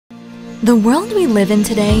The world we live in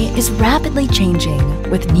today is rapidly changing,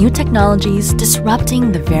 with new technologies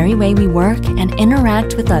disrupting the very way we work and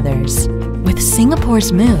interact with others. With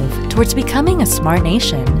Singapore's move towards becoming a smart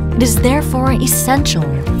nation, it is therefore essential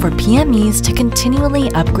for PMEs to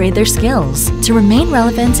continually upgrade their skills to remain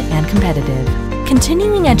relevant and competitive.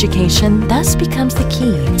 Continuing education thus becomes the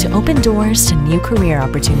key to open doors to new career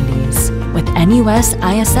opportunities. With NUS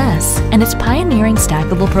ISS and its pioneering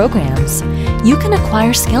stackable programs, you can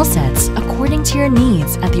acquire skill sets according to your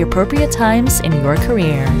needs at the appropriate times in your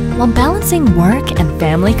career, while balancing work and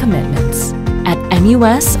family commitments. At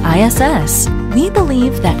NUS ISS, we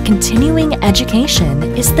believe that continuing education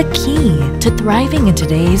is the key to thriving in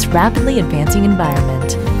today's rapidly advancing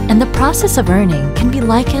environment, and the process of earning can be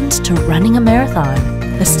likened to running a marathon.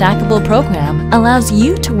 The stackable program allows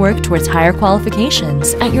you to work towards higher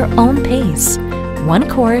qualifications at your own pace, one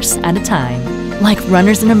course at a time. Like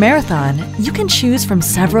runners in a marathon, you can choose from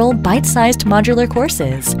several bite-sized modular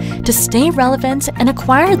courses to stay relevant and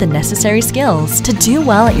acquire the necessary skills to do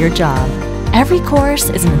well at your job. Every course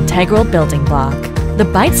is an integral building block. The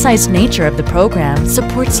bite-sized nature of the program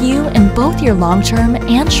supports you in both your long-term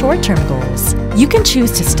and short-term goals. You can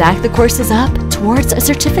choose to stack the courses up towards a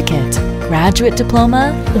certificate, graduate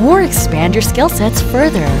diploma, or expand your skill sets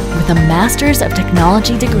further with a Master's of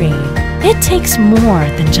Technology degree. It takes more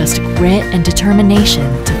than just grit and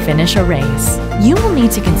determination to finish a race. You will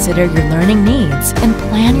need to consider your learning needs and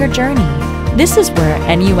plan your journey. This is where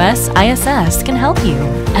NUS ISS can help you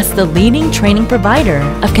as the leading training provider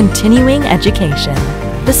of continuing education.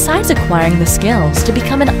 Besides acquiring the skills to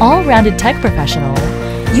become an all-rounded tech professional,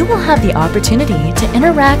 you will have the opportunity to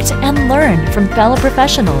interact and learn from fellow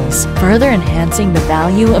professionals, further enhancing the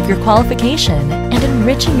value of your qualification and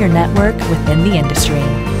enriching your network within the industry.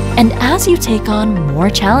 And as you take on more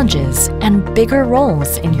challenges and bigger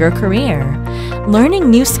roles in your career, learning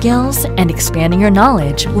new skills and expanding your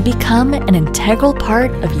knowledge will become an integral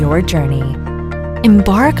part of your journey.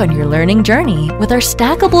 Embark on your learning journey with our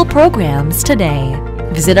stackable programs today.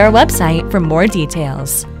 Visit our website for more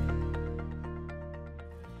details.